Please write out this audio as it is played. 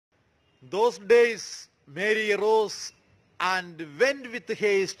Those days Mary arose and went with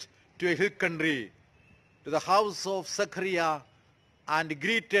haste to a hill country, to the house of Zechariah, and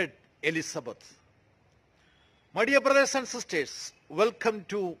greeted Elizabeth. My dear brothers and sisters, welcome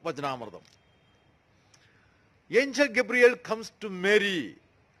to Vajnamardam. Angel Gabriel comes to Mary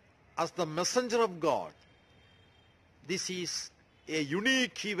as the messenger of God. This is a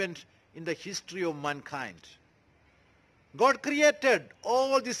unique event in the history of mankind. God created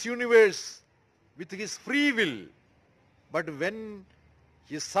all this universe with his free will, but when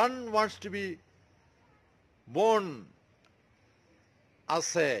his son wants to be born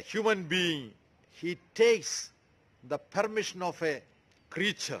as a human being, he takes the permission of a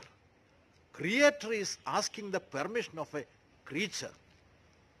creature. Creator is asking the permission of a creature.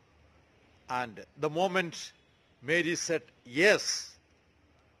 And the moment Mary said yes,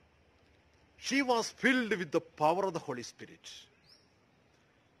 she was filled with the power of the Holy Spirit.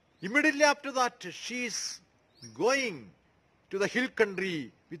 Immediately after that, she is going to the hill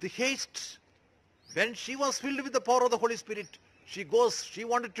country with haste. When she was filled with the power of the Holy Spirit, she goes. She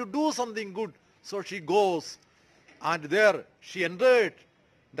wanted to do something good, so she goes. And there she entered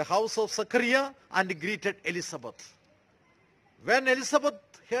the house of Zechariah and greeted Elizabeth. When Elizabeth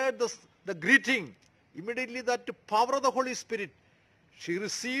heard the greeting, immediately that power of the Holy Spirit she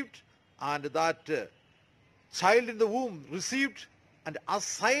received, and that child in the womb received, and as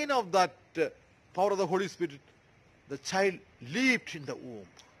sign of that power of the Holy Spirit, the child leaped in the womb.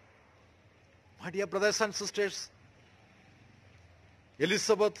 My dear brothers and sisters,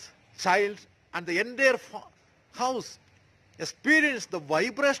 Elizabeth, child, and the entire house experienced the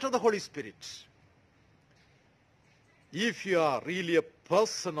vibration of the Holy Spirit. If you are really a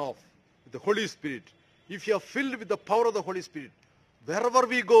person of the Holy Spirit, if you are filled with the power of the Holy Spirit, wherever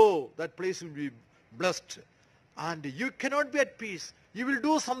we go, that place will be blessed. And you cannot be at peace. You will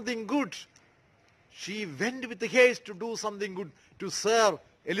do something good. She went with haste to do something good, to serve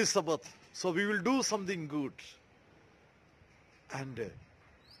Elizabeth. So we will do something good. And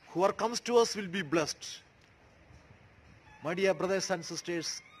whoever comes to us will be blessed. My dear brothers and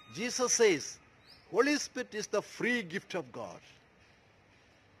sisters, Jesus says, Holy Spirit is the free gift of God.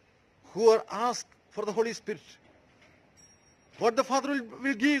 Whoever asks for the Holy Spirit, God the Father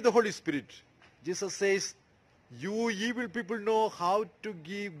will give the Holy Spirit. Jesus says, you evil people know how to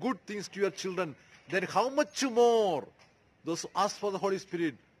give good things to your children. Then how much more those who ask for the Holy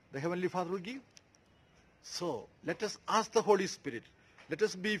Spirit, the Heavenly Father will give? So let us ask the Holy Spirit. Let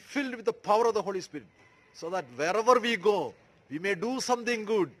us be filled with the power of the Holy Spirit, so that wherever we go, we may do something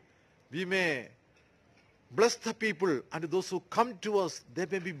good. We may bless the people, and those who come to us, they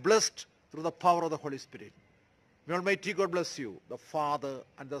may be blessed through the power of the Holy Spirit. May Almighty God bless you, the Father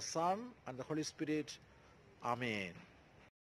and the Son and the Holy Spirit. Amen.